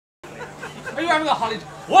Are you having a holiday?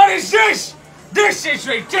 What is this? This is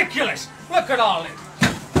ridiculous. Look at all this.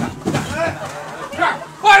 Crap.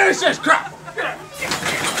 What is this crap?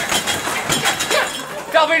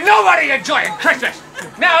 There'll be nobody enjoying Christmas.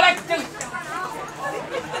 Now let's do...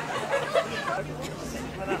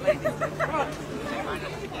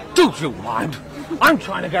 Do you mind? I'm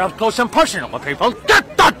trying to get up close and personal with people.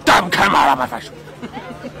 Get that damn camera out of my face.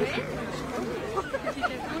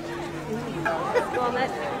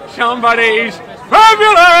 Somebody's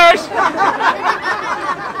fabulous!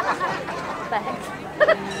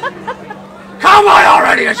 Come on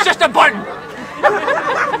already, it's just a button!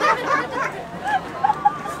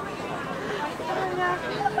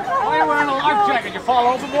 Why are you wearing a life jacket? You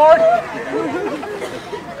fall overboard?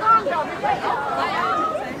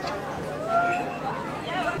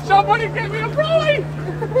 Somebody give me a brolly!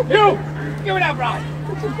 You! Give me that brolly!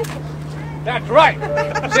 That's right!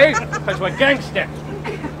 See? Because we're gangsters.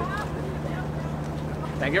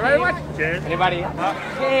 Thank you very much. Cheers. Anybody else?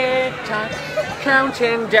 Tick-tock,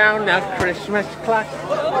 counting down the Christmas clock.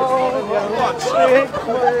 Oh,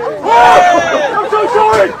 I'm so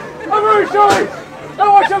sorry! I'm very sorry! That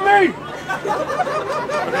wasn't me!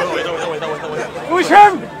 It was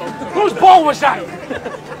him! Whose ball was that?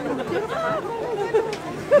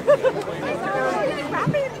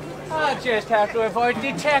 I just have to avoid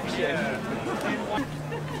detection.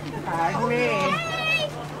 Pardon me.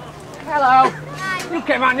 Hello. You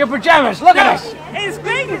came out in your pajamas. Look at us. It's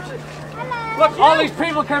Grinch. Look, all these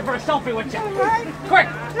people came for a selfie with you. Quick,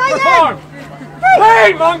 perform.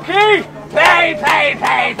 Play, monkey. Play, play,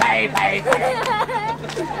 play, play, play, play.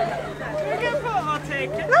 I'll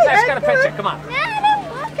take it. Let's get a picture. Come on.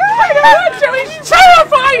 He's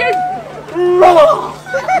terrifying.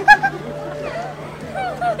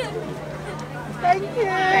 Thank you.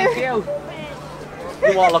 Thank you.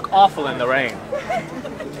 You all look awful in the rain.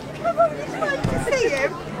 It's nice to see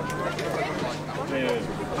him. No!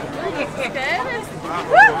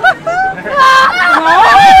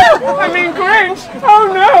 I mean Grinch! Oh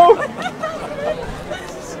no!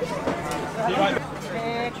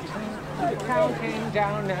 Counting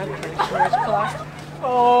down the Christmas clock.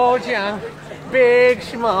 Oh, John, big,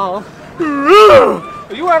 small.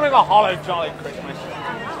 Are you having a holly jolly Christmas?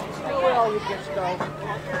 Where all you gifts go?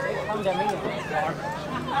 Come to me.